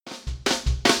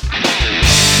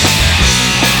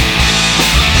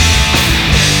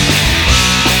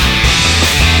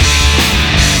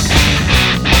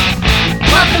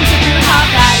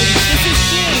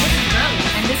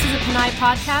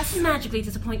magically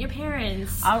disappoint your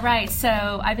parents. All right,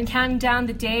 so I've been counting down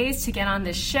the days to get on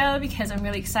this show because I'm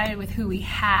really excited with who we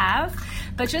have.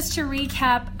 But just to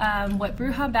recap, what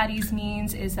Bruja Baddies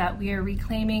means is that we are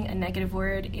reclaiming a negative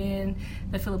word in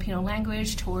the Filipino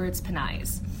language towards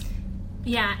Pinays.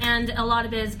 Yeah, and a lot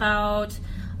of it is about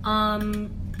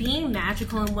being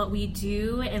magical in what we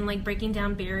do and like breaking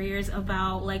down barriers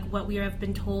about like what we have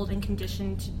been told and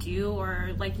conditioned to do,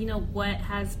 or like, you know, what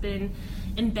has been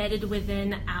embedded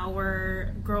within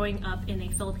our growing up in a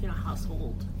Filipino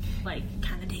household, like,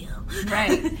 kind of deal.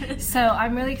 Right. So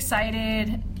I'm really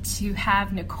excited to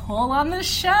have Nicole on the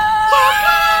show.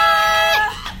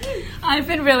 I've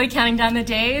been really counting down the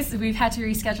days. We've had to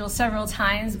reschedule several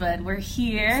times, but we're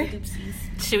here.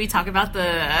 Should we talk about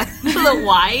the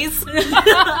whys?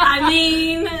 I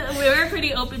mean, we're a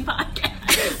pretty open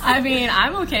podcast. I mean,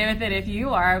 I'm okay with it if you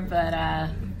are, but I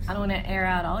don't want to air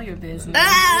out all your business.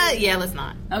 Yeah, let's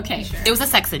not. Okay. Sure. It was a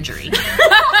sex injury.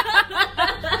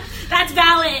 That's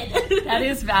valid. That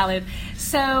is valid.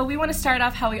 So we want to start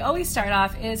off how we always start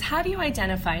off is, how do you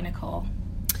identify, Nicole?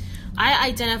 I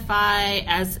identify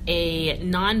as a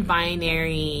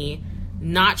non-binary,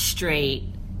 not straight,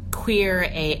 queer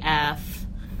AF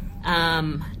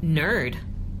nerd.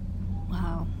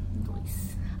 Wow.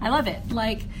 I love it.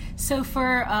 Like, so for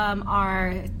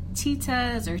our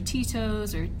titas or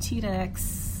titos or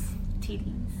titex,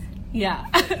 TDs. yeah.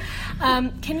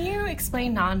 Can you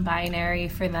explain non-binary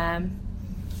for them?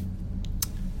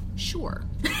 Sure.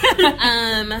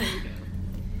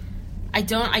 I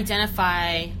don't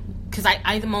identify, because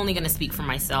I'm only going to speak for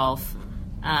myself.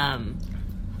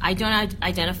 I don't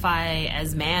identify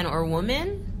as man or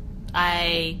woman.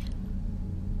 I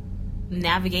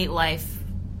navigate life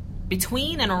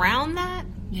between and around that.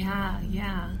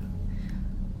 Yeah.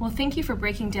 Well, thank you for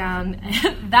breaking down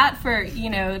that for, you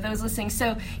know, those listening.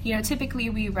 So, you know, typically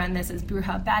we run this as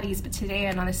Bruja Baddies, but today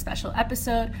on this special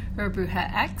episode, we're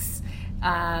Bruja X.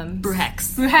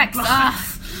 Bruhex.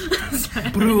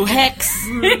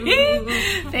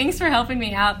 Bruhex. Thanks for helping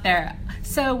me out there.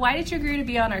 So why did you agree to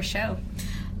be on our show?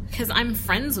 Because I'm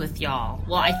friends with y'all.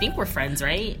 Well, I think we're friends,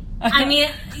 right? I mean,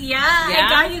 yeah, I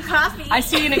got you coffee. I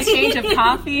see an exchange of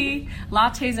coffee,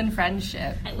 lattes, and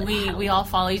friendship. We all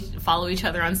follow each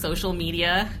other on social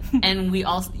media, and we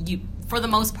all, for the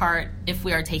most part, if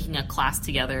we are taking a class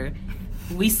together,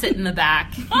 we sit in the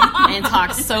back and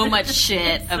talk so much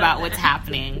shit about what's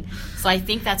happening. So I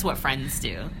think that's what friends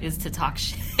do, is to talk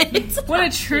shit. What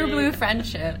a true blue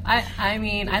friendship. I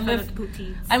mean, I live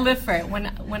for it.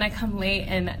 When I come late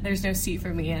and there's no seat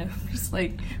for me, I'm just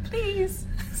like, please,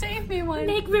 save me one.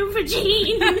 Make room for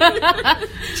Jean.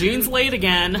 Jean's late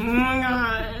again. Oh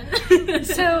my god.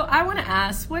 So I want to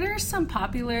ask, what are some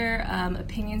popular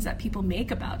opinions that people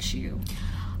make about you?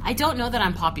 I don't know that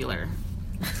I'm popular.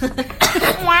 Aww.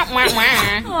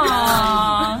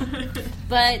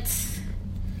 But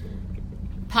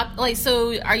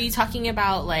so are you talking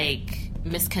about like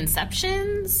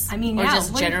misconceptions? I mean, or yeah,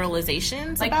 just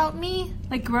generalizations about me?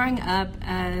 Like growing up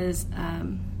as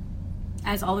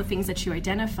all the things that you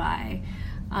identify,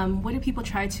 what do people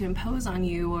try to impose on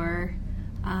you, or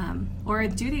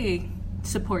do they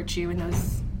support you in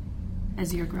those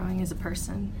as you're growing as a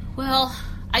person? Well,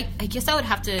 I guess I would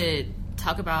have to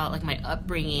talk about like my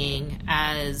upbringing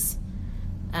as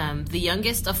the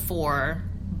youngest of 4,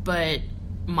 but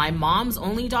my mom's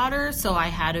only daughter, so I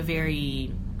had a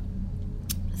very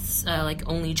like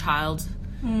only child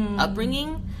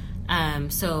upbringing.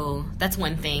 So that's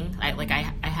one thing. I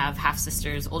have half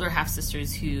sisters, older half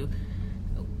sisters who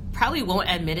probably won't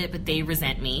admit it, but they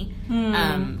resent me.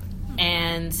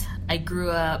 And I grew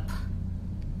up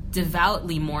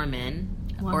devoutly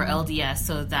Mormon or LDS,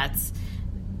 so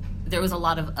there was a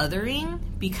lot of othering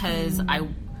because I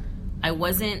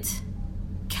wasn't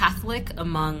Catholic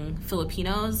among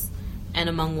Filipinos, and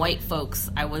among white folks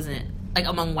I wasn't, like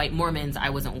among white Mormons I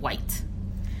wasn't white.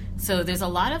 So there's a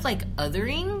lot of like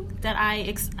othering that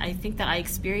I think that I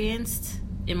experienced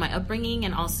in my upbringing,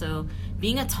 and also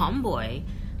being a tomboy,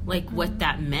 like what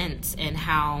that meant and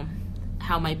how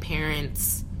my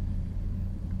parents,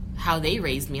 how they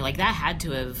raised me, like that had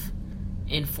to have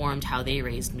informed how they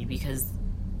raised me, because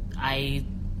I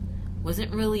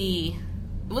wasn't really,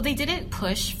 well, they didn't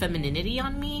push femininity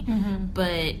on me,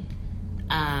 but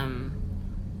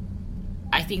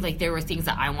I think like there were things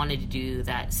that I wanted to do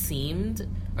that seemed,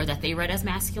 or that they read as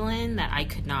masculine, that I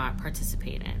could not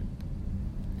participate in.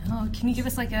 Oh, can you give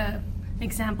us like a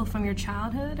example from your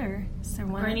childhood, or is there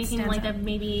one or anything that like stands that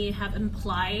maybe have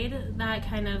implied that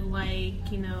kind of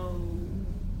like, you know,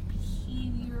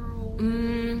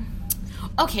 behavioral?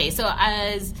 Okay, so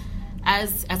as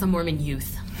as a Mormon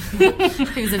youth. He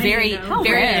was a very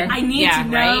I need to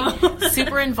know. Right?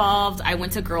 Super involved. I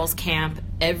went to girls' camp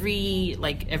every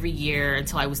year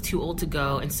until I was too old to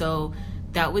go, and so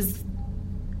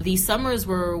these summers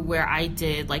were where I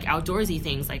did like outdoorsy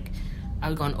things, like I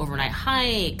would go on overnight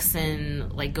hikes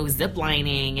and like go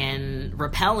ziplining and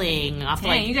rappelling off.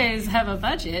 Dang, you guys have a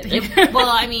budget. Well,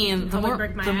 I mean,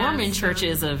 the Mormon church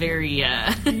is a very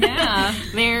yeah.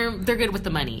 They're good with the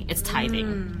money. It's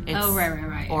tithing. It's,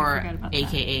 right. Or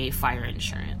AKA fire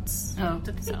insurance. Oh,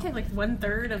 Do they take like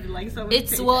 1/3 of like someone's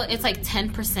It's like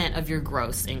 10% of your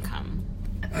gross income.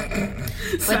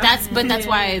 But that's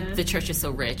why the church is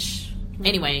so rich.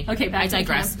 Anyway, okay, back I to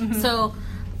digress. the camp.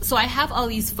 So I have all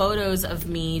these photos of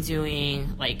me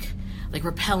doing like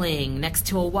rappelling next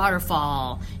to a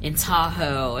waterfall in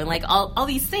Tahoe and like all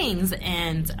these things,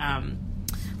 and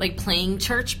like playing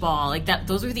church ball, like that.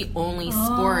 Those were the only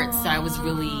sports that I was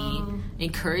really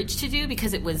encouraged to do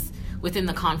because it was within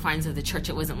the confines of the church.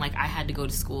 It wasn't like I had to go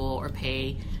to school or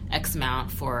pay X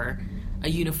amount for a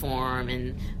uniform,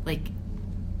 and like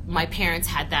my parents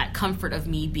had that comfort of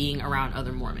me being around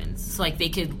other Mormons, so like they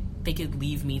could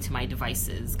leave me to my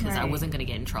devices because I wasn't going to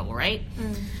get in trouble, right?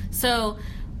 So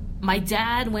my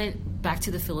dad went back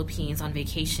to the Philippines on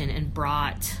vacation and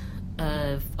brought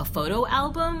a photo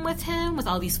album with him with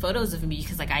all these photos of me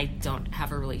because like I don't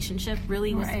have a relationship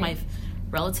really with my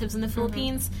relatives in the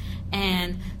Philippines.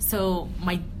 And so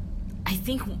I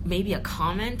think maybe a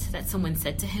comment that someone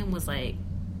said to him was like,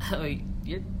 oh,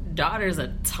 your daughter's a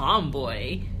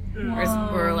tomboy,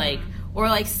 or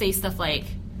like say stuff like,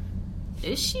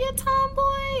 is she a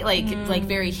tomboy? Like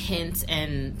very hint,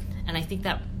 and I think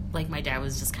that like my dad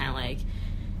was just kind of like,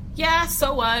 yeah,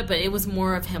 so what? But it was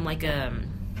more of him like a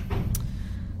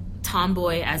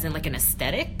tomboy as in like an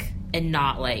aesthetic and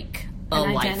not like a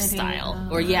lifestyle,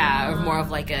 or more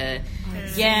of like a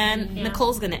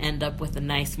Nicole's gonna end up with a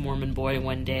nice Mormon boy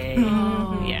one day.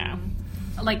 Yeah.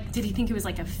 Like, did he think it was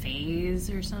like a phase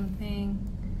or something?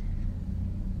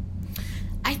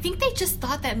 I think they just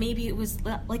thought that maybe it was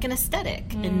like an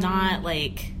aesthetic and not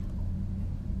like,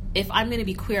 if I'm going to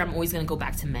be queer, I'm always going to go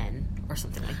back to men or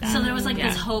something like that. So there was like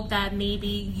this hope that maybe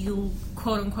you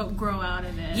quote unquote grow out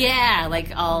of it. Yeah, like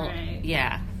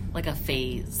like a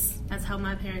phase. That's how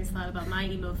my parents thought about my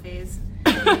emo phase.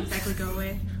 It didn't exactly go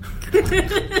away.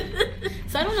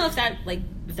 So I don't know if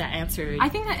that answered. I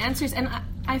think that answers, and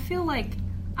I feel like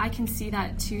I can see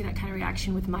that too, that kind of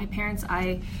reaction with my parents.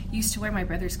 I used to wear my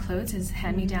brother's clothes as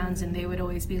hand-me-downs, and they would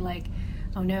always be like,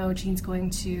 oh no, Jean's going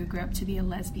to grow up to be a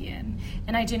lesbian.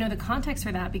 And I didn't know the context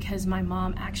for that because my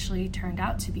mom actually turned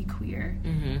out to be queer,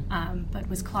 but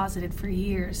was closeted for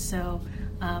years. So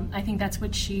I think that's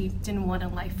what she didn't want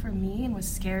in life for me and was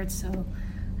scared. So,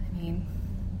 I mean,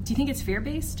 do you think it's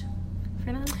fear-based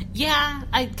for them? Yeah,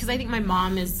 because I think my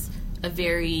mom is a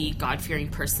very God-fearing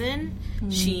person.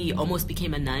 She almost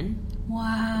became a nun.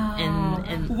 Wow.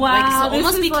 And wow, like, so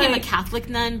almost became a Catholic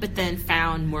nun, but then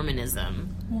found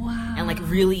Mormonism. Wow. And like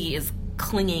really is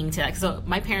clinging to that. So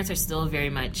my parents are still very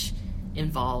much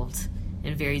involved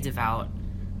and very devout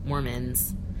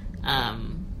Mormons.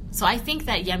 So I think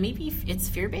that, maybe it's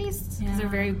fear-based because they're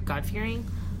very God-fearing.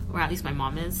 Or at least my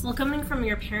mom is. Well, coming from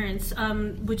your parents,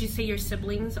 would you say your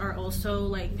siblings are also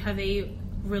like, have they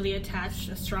really attached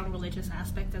a strong religious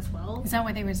aspect as well? Is that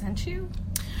why they resent you?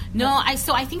 No, I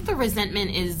think the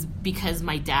resentment is because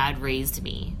my dad raised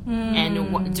me,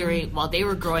 and while they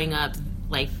were growing up,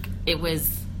 like it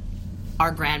was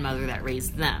our grandmother that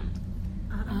raised them.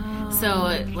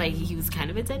 So like he was kind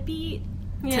of a deadbeat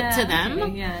to them.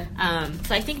 Okay,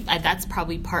 so I think that's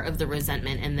probably part of the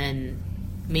resentment, and then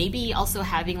maybe also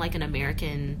having like an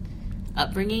American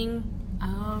upbringing.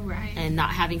 Oh, right. And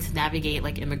not having to navigate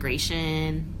like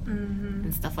immigration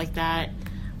and stuff like that.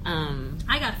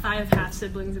 I got 5 half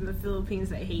siblings in the Philippines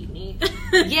that hate me.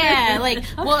 Yeah, like,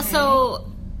 well,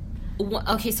 so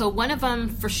one of them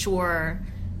for sure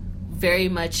very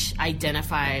much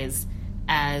identifies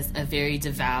as a very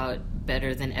devout,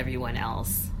 better than everyone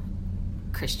else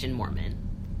Christian Mormon,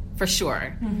 for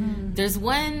sure. There's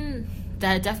one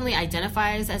that definitely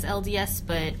identifies as LDS,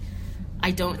 but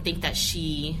I don't think that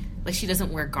she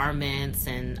doesn't wear garments,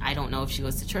 and I don't know if she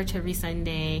goes to church every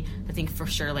Sunday. I think for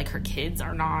sure, like, her kids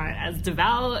are not as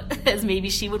devout as maybe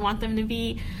she would want them to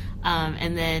be.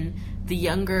 And then the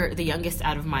youngest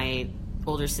out of my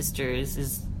older sisters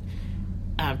is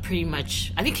pretty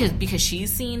much, I think because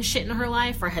she's seen shit in her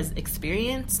life or has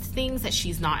experienced things, that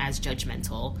she's not as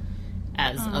judgmental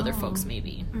as other folks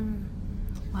maybe.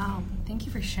 Wow, thank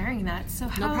you for sharing that. So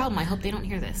No problem. I hope they don't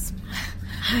hear this.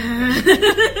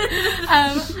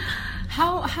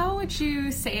 How would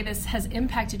you say this has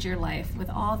impacted your life with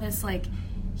all this like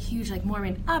huge like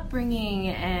Mormon upbringing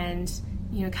and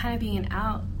kind of being an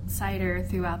outsider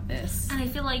throughout this? And I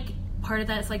feel like part of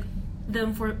that is like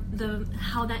the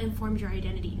how that informs your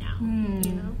identity now.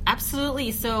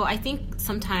 Absolutely. So I think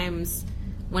sometimes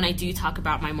when I do talk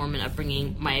about my Mormon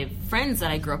upbringing, my friends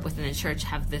that I grew up with in the church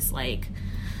have this like,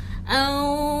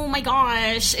 oh my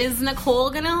gosh, is Nicole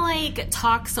gonna like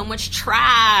talk so much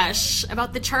trash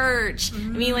about the church? I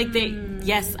mean, like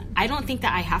yes, I don't think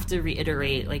that I have to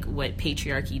reiterate like what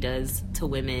patriarchy does to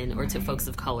women or to folks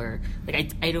of color.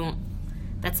 Like I don't,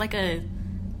 that's like a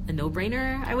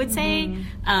no-brainer, I would say.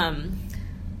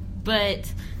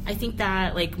 But I think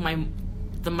that like my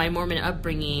Mormon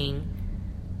upbringing,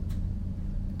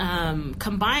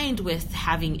 combined with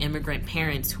having immigrant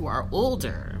parents who are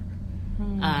older,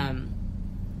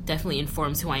 definitely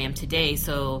informs who I am today.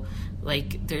 So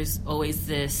like there's always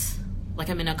this, like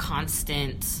I'm in a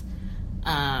constant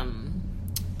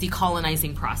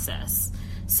decolonizing process.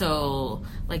 So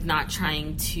like not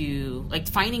trying to, like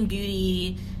finding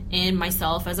beauty in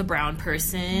myself as a brown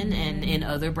person and in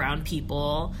other brown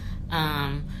people,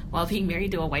 while being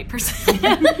married to a white person.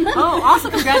 Oh, also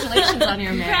congratulations on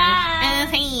your marriage.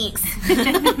 Thanks.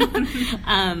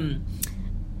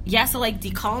 Yeah, so like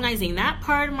decolonizing that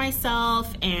part of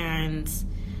myself, and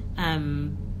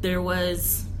there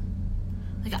was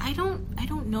like I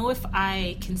don't know if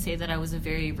I can say that I was a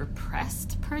very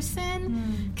repressed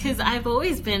person, because I've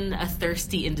always been a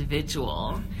thirsty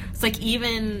individual. It's like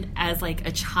even as like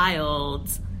a child,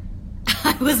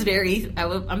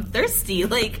 I'm thirsty.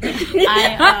 Like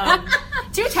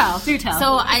do tell. the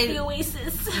So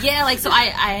oasis. Yeah, like so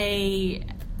I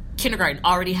kindergarten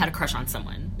already had a crush on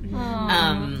someone.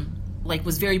 Like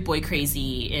was very boy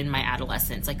crazy in my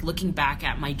adolescence. Like looking back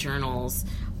at my journals,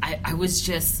 I was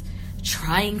just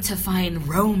trying to find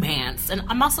romance. And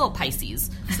I'm also a Pisces,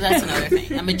 so that's another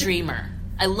thing. I'm a dreamer.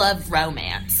 I love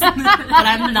romance, but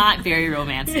I'm not very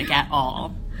romantic at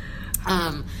all.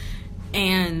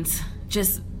 And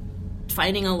just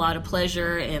finding a lot of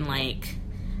pleasure in like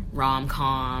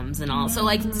rom-coms and all. So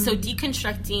like, so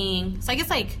deconstructing. So I guess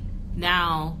like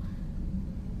now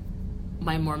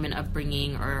my Mormon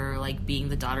upbringing, or like being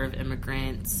the daughter of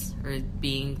immigrants, or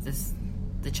being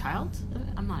the child.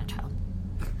 I'm not a child.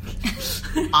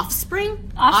 Offspring.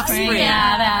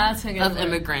 Yeah, that's a good of word.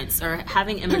 Immigrants, or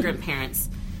having immigrant parents.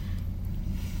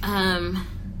 I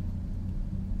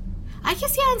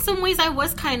guess in some ways I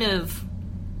was kind of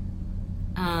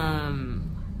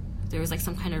there was like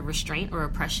some kind of restraint or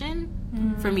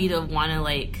oppression for me to want to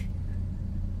like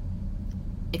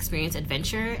experience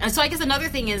adventure. And so I guess another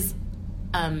thing is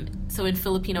so in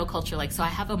Filipino culture, like, so I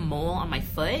have a mole on my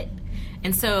foot,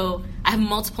 and so I have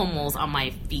multiple moles on my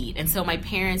feet, and so my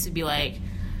parents would be like,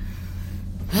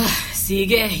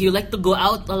 sige, you like to go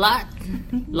out a lot?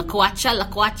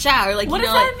 Lakwacha, or like, what you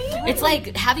know, does that like, mean? it's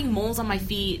like having moles on my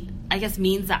feet, I guess,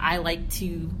 means that I like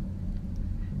to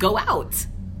go out.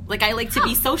 Like, I like to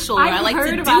be social, or I like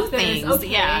to do things. Okay.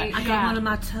 Yeah. I got one on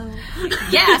my toe.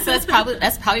 Yeah, so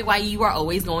that's probably why you are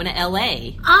always going to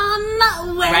LA.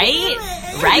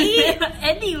 Right?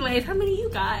 Anyways, how many you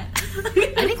got? I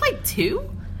think like 2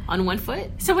 on one foot.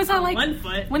 So is that like, 1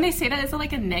 foot. when they say that, is it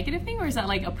like a negative thing, or is that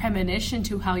like a premonition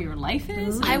to how your life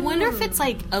is? I wonder if it's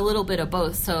like a little bit of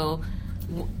both. So,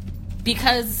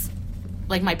 because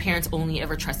like my parents only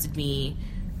ever trusted me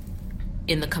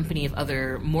in the company of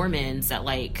other Mormons, that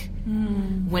like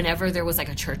whenever there was like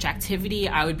a church activity,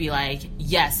 I would be like,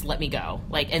 yes, let me go.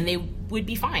 Like, and they would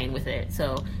be fine with it.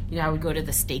 So, you know, I would go to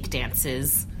the stake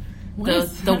dances.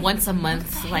 The once a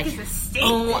month, like,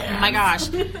 oh my gosh,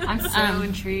 I'm so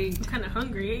intrigued. I'm kind of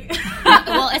hungry.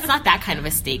 well, it's not that kind of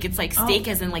a stake. It's like stake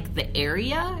as in like the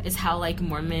area is how like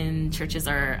Mormon churches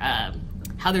are,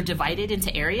 how they're divided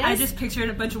into areas. I just pictured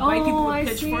a bunch of white people with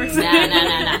pitchforks.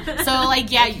 No. So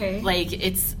like, yeah, Okay. like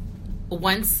it's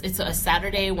a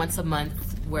Saturday once a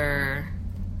month where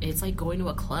it's like going to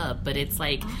a club, but it's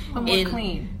like But more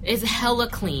clean. It's hella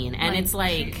clean, and it's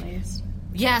like. Straight-laced.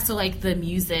 Yeah, so like the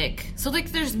music. So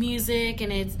like there's music,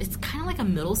 and it's kind of like a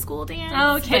middle school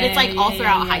dance. Okay. But it's like all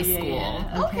throughout high yeah, school.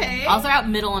 yeah. Okay. All throughout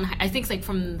middle and I think it's like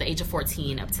from the age of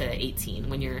 14 up to 18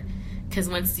 when you're, because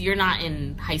once you're not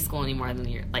in high school anymore, then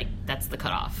you're like, that's the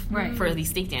cutoff Right. for these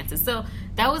stake dances. So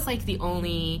that was like the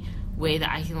only way that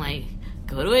I can like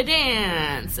go to a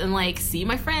dance and like see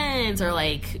my friends, or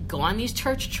like go on these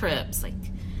church trips. Like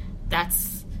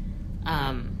that's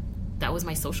that was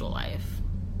my social life.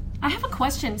 I have a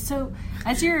question. So,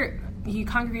 as you're you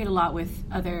congregate a lot with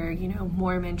other,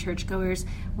 Mormon churchgoers.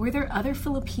 Were there other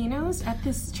Filipinos at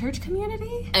this church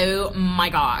community? Oh my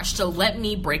gosh. So let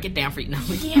me break it down for you. No.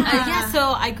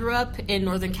 So I grew up in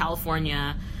Northern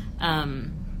California,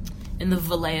 in the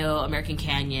Vallejo, American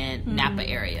Canyon, Napa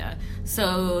area.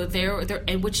 So there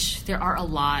are a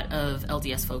lot of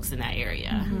LDS folks in that area.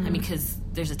 I mean, because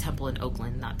there's a temple in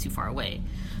Oakland not too far away.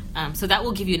 So that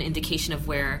will give you an indication of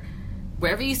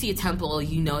wherever you see a temple,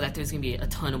 you know that there's going to be a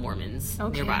ton of Mormons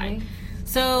nearby.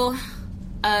 So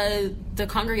the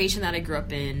congregation that I grew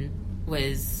up in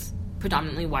was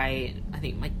predominantly white. I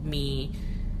think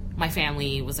my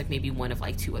family was like maybe one of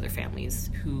like two other families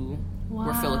who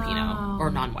were Filipino or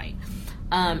non-white.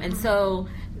 And so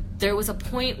there was a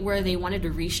point where they wanted to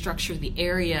restructure the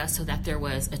area so that there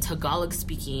was a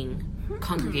Tagalog-speaking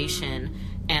congregation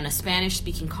and a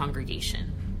Spanish-speaking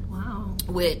congregation. Wow.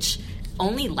 Which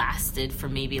only lasted for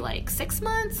maybe like 6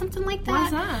 months, something like that. Why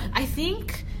is that? I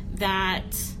think that,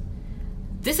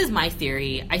 this is my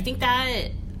theory, I think that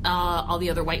all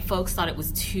the other white folks thought it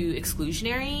was too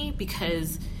exclusionary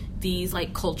because these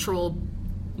like cultural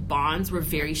bonds were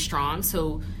very strong.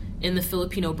 So in the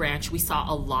Filipino branch, we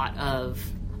saw a lot of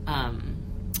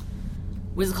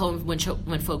what is it called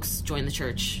when folks join the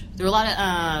church? There were a lot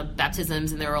of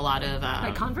baptisms, and there were a lot of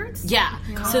like converts. Yeah.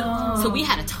 So we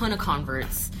had a ton of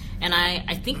converts, and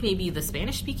I think maybe the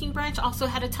Spanish speaking branch also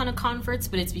had a ton of converts,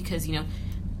 but it's because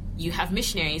you have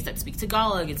missionaries that speak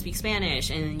Tagalog and speak Spanish,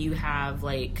 and you have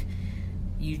like,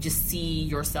 you just see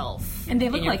yourself. And they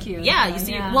look like you. Yeah, you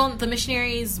see. Yeah. Well, the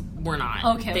missionaries were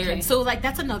not. Okay. So, like,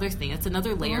 that's another thing. That's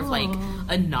another layer of, like,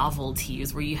 a novelty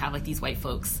is where you have, like, these white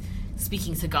folks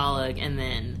speaking Tagalog and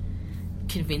then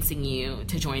convincing you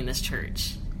to join this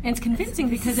church. And it's convincing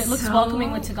because it looks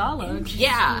welcoming with Tagalog.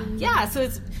 Yeah.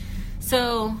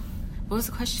 So, what was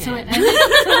the question? So it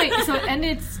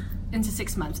ended into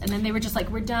 6 months, and then they were just like,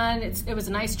 we're done. It was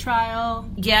a nice trial.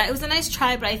 Yeah, it was a nice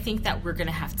try, but I think that we're going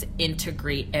to have to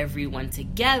integrate everyone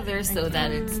together so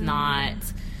that it's not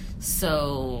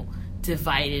so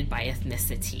divided by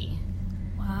ethnicity.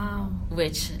 Wow.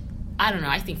 Which, I don't know,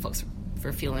 I think folks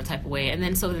were feeling a type of way. And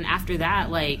then after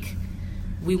that, like,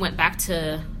 we went back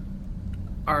to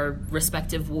our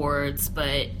respective wards,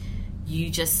 but you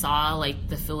just saw, like,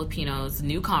 the Filipinos,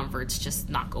 new converts, just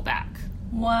not go back.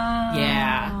 Wow.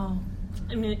 Yeah.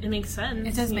 I mean, it makes sense.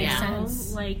 It does make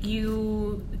sense. Like,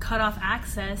 you cut off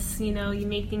access, you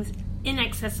make things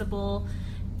inaccessible,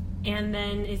 and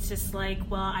then it's just like,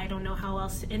 well, I don't know how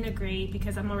else to integrate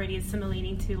because I'm already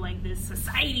assimilating to, like, this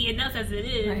society enough as it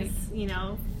is, right.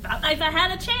 Felt like I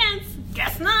had a chance.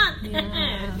 Guess not.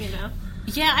 Yeah.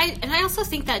 Yeah, I also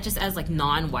think that just as, like,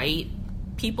 non-white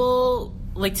people,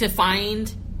 like, to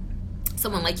find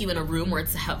someone like you in a room where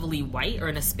it's heavily white or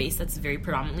in a space that's very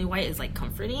predominantly white is, like,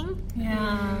 comforting.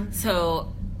 Yeah.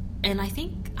 So, and I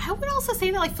think, I would also say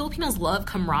that, like, Filipinos love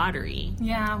camaraderie.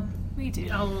 Yeah, we do.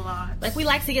 A lot. Like, we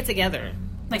like to get together.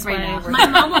 Like right now. My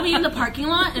mom will be in the parking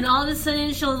lot, and all of a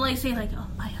sudden she'll, like, say, like, oh,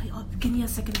 give me a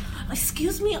second.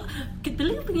 Excuse me,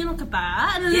 Filipino ka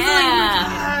ba? And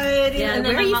And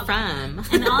where are you from?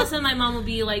 And all of a sudden my mom will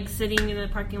be, like, sitting in the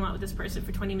parking lot with this person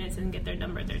for 20 minutes and get their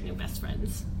number. They're new best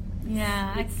friends.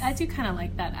 Yeah, I do kind of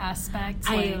like that aspect.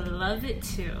 I love it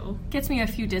too. Gets me a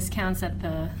few discounts at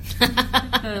the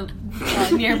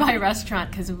nearby restaurant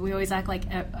because we always act like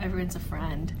everyone's a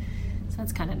friend. So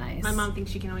that's kind of nice. My mom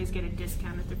thinks she can always get a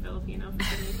discount if they're Filipino for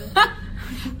some reason.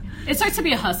 It starts to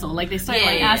be a hustle. Like, they start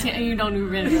asking, and you don't even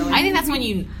really. I think that's when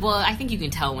I think you can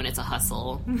tell when it's a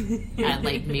hustle at,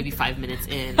 like, maybe 5 minutes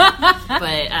in.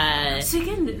 But,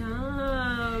 Chicken,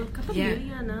 no.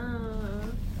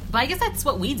 But I guess that's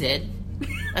what we did.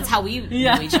 That's how we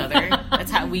knew each other.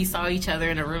 That's how we saw each other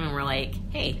in a room and we're like,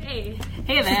 hey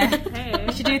there. Hey.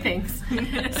 We should do things.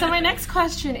 So my next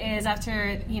question is,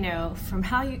 after, from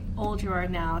how old you are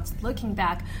now, looking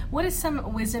back, what is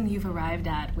some wisdom you've arrived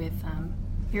at with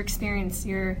your experience,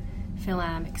 your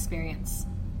Philam experience?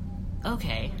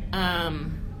 Okay.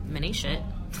 Many shit.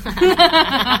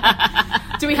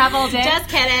 Do we have all day? Just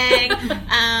kidding.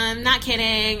 Not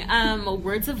kidding.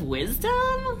 Words of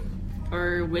wisdom?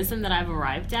 Or wisdom that I've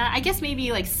arrived at? I guess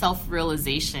maybe, like,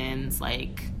 self-realizations,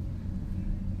 like,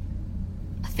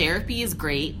 therapy is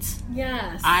great.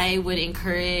 Yes. I would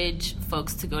encourage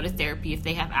folks to go to therapy if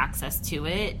they have access to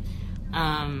it.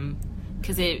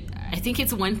 Because I think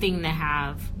it's one thing to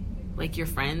have, like, your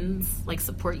friends, like,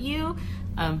 support you.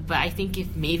 But I think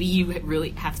if maybe you really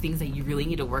have things that you really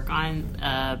need to work on,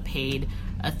 a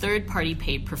third-party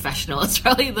paid professional is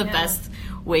probably the best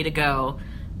way to go.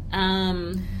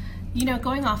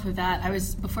 Going off of that,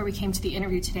 before we came to the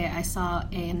interview today, I saw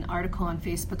an article on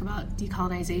Facebook about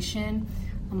decolonization.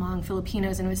 among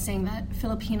Filipinos, and it was saying that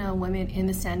Filipino women in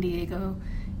the San Diego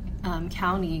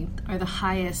County are the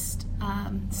highest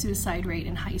suicide rate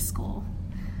in high school.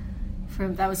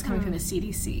 That was coming from the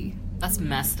CDC. That's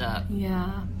messed up.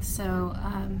 Yeah. So,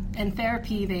 and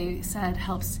therapy, they said,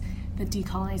 helps the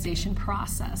decolonization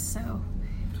process. So,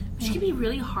 which can be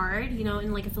really hard, you know,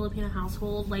 in like a Filipino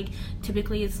household. Like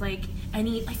typically, it's like I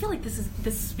feel like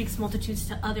this speaks multitudes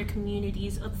to other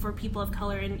communities for people of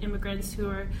color and immigrants who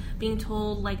are being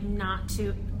told like not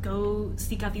to go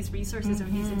seek out these resources or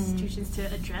these institutions to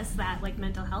address that like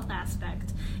mental health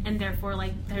aspect, and therefore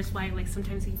like there's why like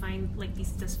sometimes you find like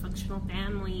these dysfunctional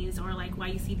families, or like why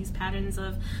you see these patterns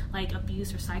of like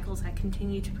abuse or cycles that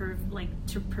continue to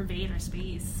pervade our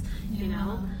space, you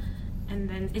know. And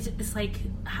then it's like,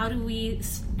 how do we,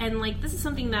 and like this is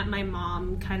something that my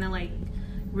mom kind of like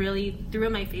really threw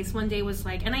in my face one day, was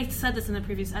like, and I said this in the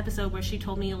previous episode where she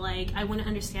told me like, I wouldn't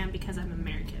understand because I'm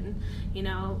American, you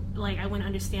know, like I wouldn't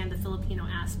understand the Filipino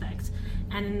aspect.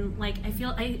 And like I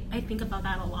think about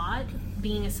that a lot,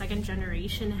 being a second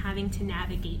generation, having to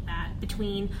navigate that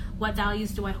between what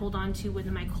values do I hold on to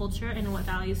within my culture and what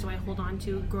values do I hold on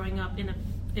to growing up in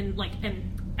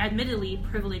an admittedly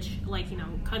privileged, like, you know,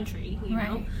 country, you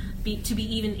know, to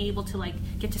be even able to like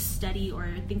get to study or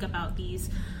think about these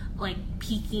like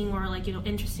peaking or like, you know,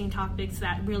 interesting topics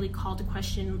that really call to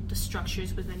question the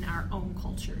structures within our own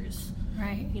cultures.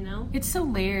 Right. You know? It's so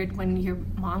layered when your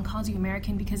mom calls you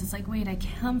American, because it's like, wait, I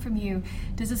come from you.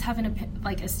 Does this have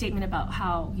a statement about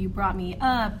how you brought me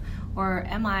up, or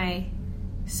am I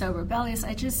so rebellious?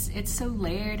 It's so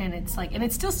layered, and it's like, and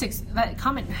it still sticks. That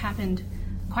comment happened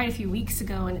quite a few weeks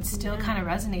ago, and it still kind of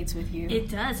resonates with you. It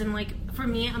does. And like for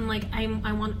me, I'm like, I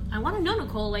want to know,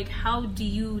 Nicole, like, how do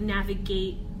you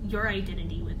navigate your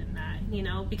identity within that, you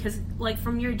know? Because like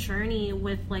from your journey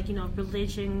with like, you know,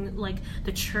 religion, like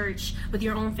the church, with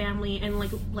your own family, and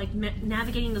like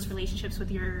navigating those relationships with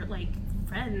your like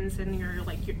friends and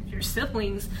your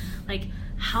siblings, like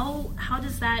how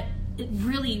does that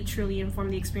really truly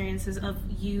inform the experiences of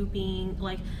you being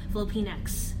like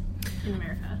Filipinx in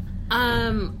America?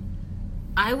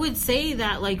 I would say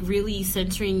that like really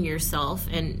centering yourself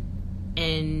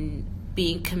and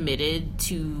being committed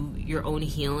to your own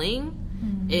healing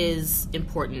is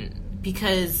important,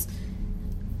 because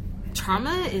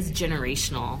trauma is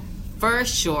generational for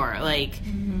sure. Like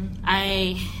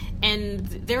and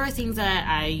there are things that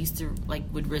I used to like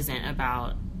would resent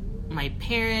about my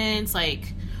parents,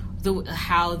 like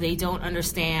how they don't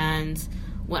understand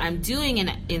what I'm doing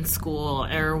in school,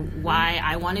 or why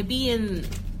I want to be in,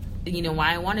 you know,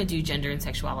 why I want to do gender and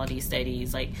sexuality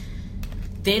studies. Like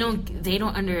they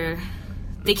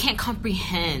can't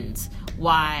comprehend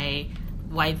why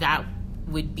that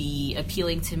would be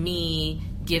appealing to me,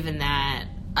 given that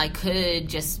I could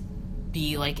just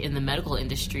be like in the medical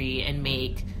industry and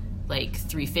make like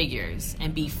 3 figures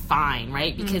and be fine,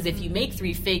 right? Because if you make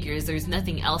 3 figures, there's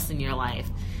nothing else in your life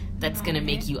that's going to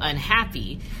make you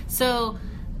unhappy. So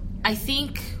I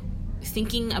think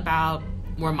thinking about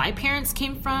where my parents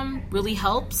came from really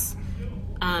helps.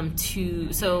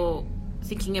 So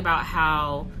thinking about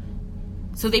how,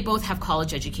 so they both have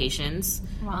college educations.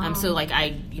 Wow. So like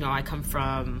I come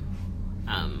from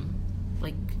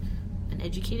like an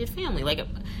educated family. Like,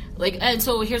 and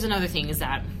so here's another thing is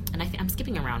that, and I'm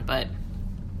skipping around, but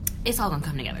it's all gonna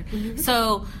come together.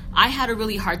 So I had a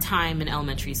really hard time in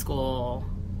elementary school,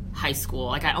 high school.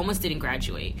 Like I almost didn't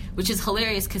graduate, which is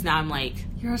hilarious because now I'm like,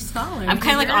 you're a scholar. I'm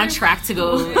kind of like on track to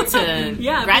go to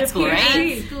grad school,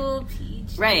 right?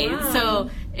 Right. Wow. So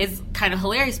it's kind of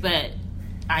hilarious, but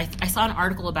I saw an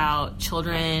article about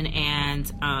children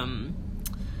and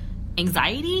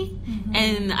anxiety,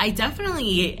 and I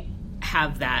definitely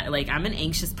have that. Like I'm an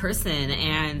anxious person,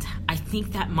 and I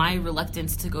think that my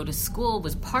reluctance to go to school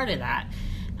was part of that.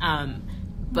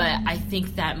 But I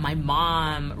think that my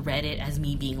mom read it as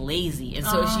me being lazy. And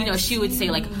so, she would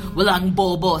say, like, walang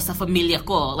bobo sa familia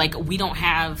ko. Like, we don't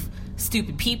have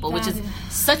stupid people, which is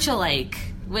such a, a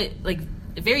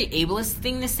very ableist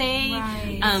thing to say.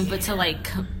 Right. But to,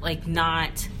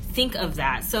 not think of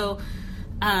that. So,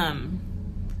 to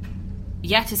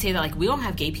say that, like, we don't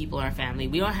have gay people in our family.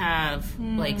 We don't have,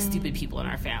 stupid people in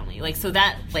our family. Like, so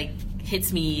that,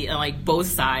 hits me, both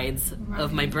sides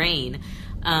of my brain.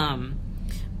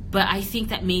 But I think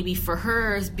that maybe for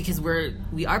her, because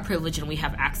we are privileged and we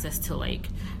have access to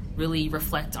really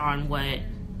reflect on what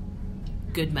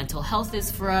good mental health is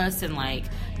for us and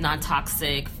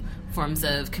non-toxic forms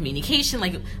of communication,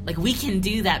 like we can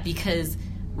do that because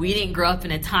we didn't grow up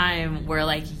in a time where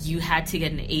you had to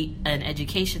get an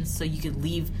education so you could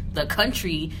leave the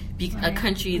country, a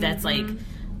country that's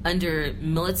under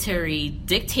military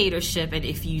dictatorship, and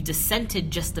if you dissented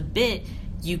just a bit,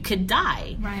 you could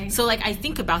die. Right. So, like, I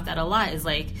think about that a lot, is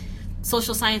like,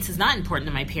 social science is not important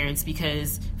to my parents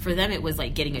because for them it was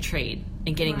like getting a trade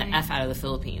and getting the F out of the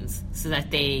Philippines so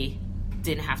that they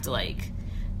didn't have to, like,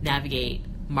 navigate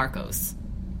Marcos,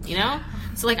 you know?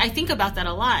 So, like, I think about that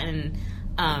a lot, and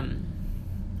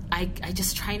I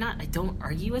just try not, I don't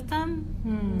argue with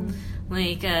them.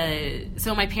 Like,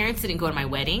 so my parents didn't go to my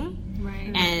wedding.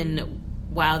 Right. And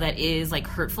while that is, like,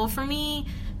 hurtful for me,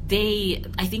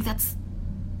 I think that's,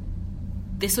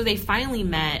 so they finally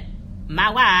met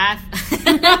my wife.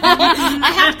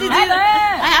 I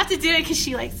have to do it because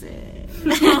she likes it.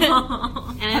 And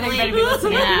I'm like,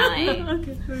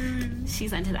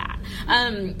 she's into that.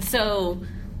 So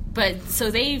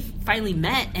they finally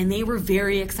met, and they were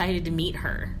very excited to meet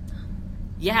her.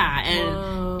 Yeah,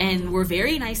 and were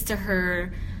very nice to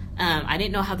her. I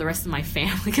didn't know how the rest of my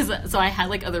family, so I had,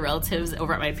 like, other relatives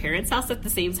over at my parents' house at the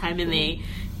same time, and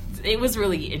it was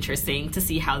really interesting to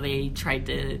see how they tried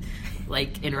to,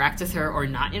 like, interact with her or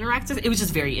not interact with her. It was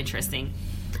just very interesting.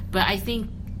 But I think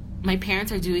my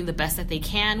parents are doing the best that they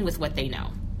can with what they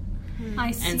know.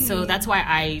 I see. And so that's why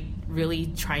I really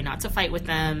try not to fight with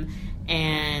them,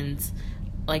 and,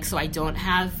 like, so I don't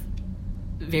have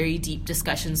very deep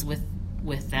discussions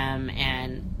with them,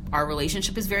 and our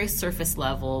relationship is very surface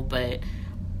level, but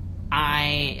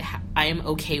I am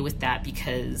okay with that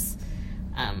because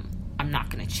I'm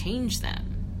not going to change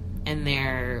them and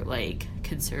their, like,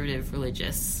 conservative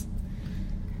religious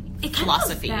philosophy. It kind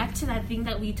of goes back to that thing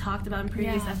that we talked about in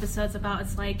previous episodes about,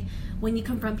 it's like when you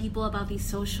confront people about these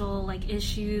social, like,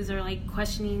 issues or, like,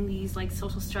 questioning these, like,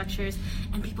 social structures,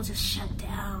 and people just shut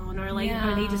down or, like,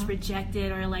 or they just reject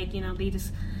it, or, like, you know, they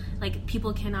just, like,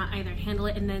 people cannot either handle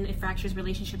it, and then it fractures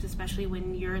relationships, especially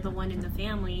when you're the one in the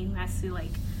family who has to,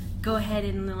 like, go ahead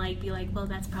and, like, be like, well,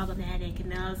 that's problematic, and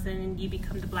now then you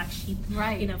become the black sheep,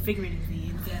 you know, figuratively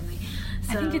in the family.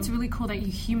 So I think it's really cool that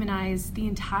you humanize the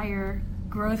entire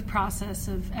growth process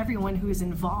of everyone who is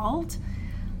involved.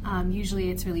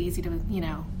 Usually it's really easy to, you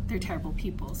know, they're terrible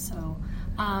people. So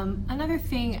another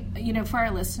thing, you know, for our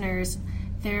listeners,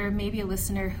 there may be a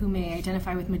listener who may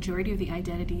identify with majority of the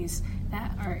identities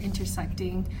that are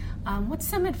intersecting. What's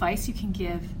some advice you can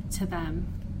give to them?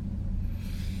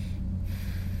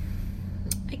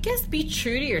 I guess be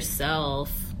true to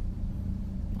yourself.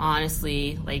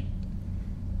 Honestly, like,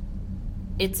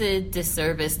 it's a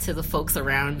disservice to the folks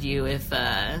around you if,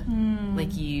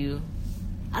 like, you,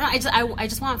 I don't know, I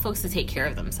just want folks to take care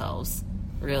of themselves,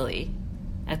 really,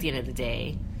 at the end of the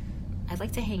day. I'd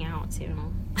like to hang out, too.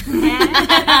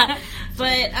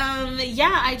 But,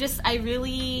 I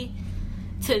really,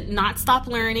 to not stop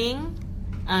learning,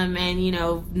 and, you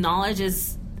know, knowledge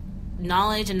and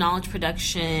knowledge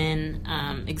production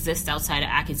exists outside of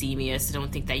academia, so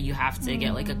don't think that you have to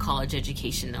get, like, a college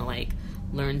education to, like,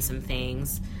 learn some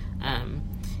things,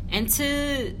 and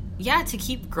to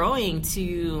keep growing,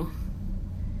 to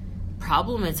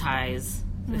problematize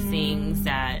the things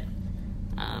that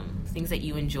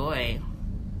you enjoy.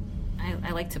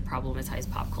 I like to problematize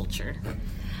pop culture.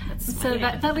 So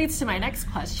that leads to my next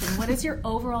question. What is your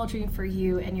overall dream for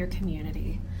you and your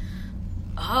community?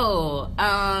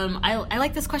 I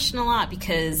like this question a lot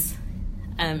because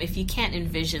if you can't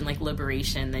envision, like,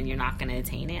 liberation, then you're not going to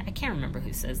attain it. I can't remember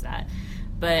who says that.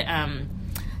 But,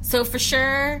 so for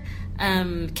sure,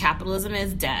 capitalism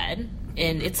is dead.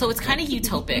 And it's kind of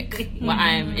utopic what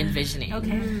I'm envisioning.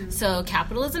 Okay. So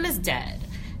capitalism is dead.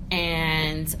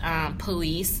 And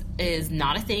police is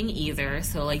not a thing either.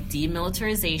 So, like,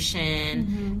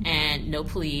 demilitarization and no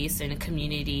police and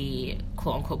community,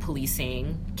 quote-unquote,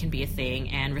 policing can be a thing.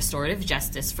 And restorative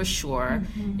justice, for sure,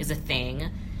 is a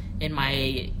thing in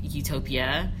my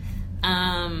utopia.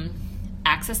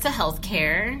 Access to health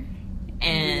care.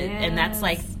 And that's,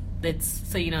 like,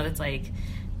 that's like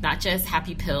not just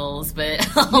happy pills,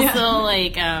 but also,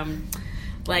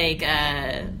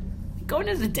 going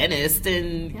to the dentist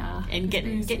and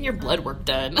getting your blood work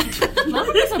done.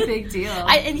 That is a big deal.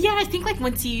 I think, like,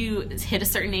 once you hit a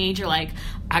certain age, you're like,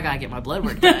 I gotta get my blood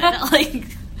work done. Like,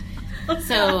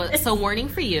 so warning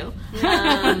for you,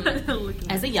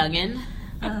 as a youngin',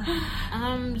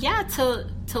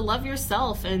 to love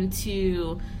yourself and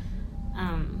to, I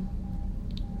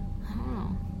don't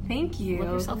know. Thank you.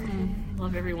 Love yourself and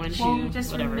love everyone. Well,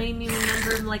 just made me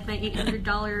remember, like, my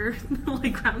 $800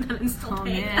 like crown that I'm still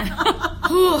paying.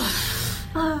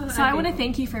 So I want to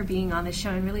thank you for being on the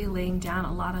show and really laying down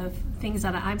a lot of things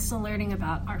that I'm still learning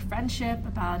about our friendship,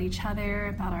 about each other,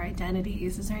 about our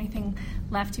identities. Is there anything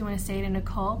left you want to say to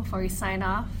Nicole before we sign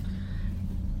off?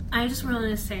 I just wanted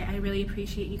to say I really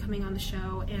appreciate you coming on the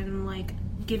show and, like,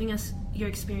 giving us your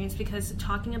experience, because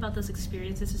talking about those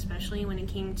experiences, especially when it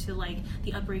came to like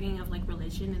the upbringing of like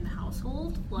religion in the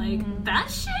household, like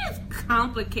that shit is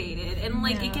complicated, and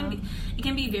like it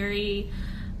can be very,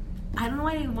 I don't know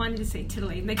why I wanted to say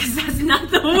titillating, because that's not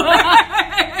the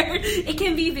word. It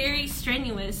can be very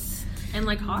strenuous and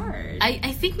like hard.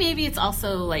 I think maybe it's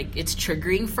also like it's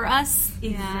triggering for us.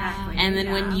 Exactly. And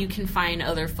then when you can find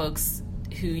other folks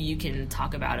who you can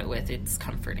talk about it with, it's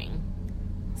comforting.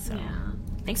 So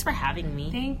thanks for having me.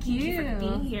 Thank Thank you. you for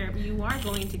being here. You are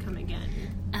going to come again.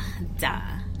 Duh.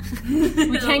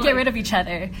 We can't get rid of each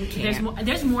other.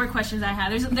 There's more questions I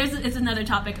have. It's another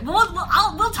topic.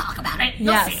 We'll talk about it.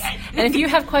 You'll Yes. see it. And if you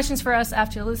have questions for us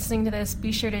after listening to this,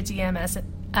 be sure to DM us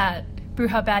at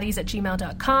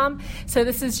brewhubaddies@gmail.com. So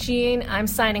this is Jean. I'm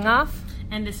signing off.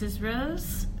 And this is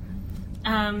Rose.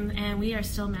 And we are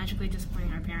still magically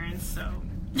disappointing our parents, so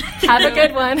Have a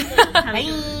good one. have a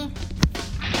good one. Bye.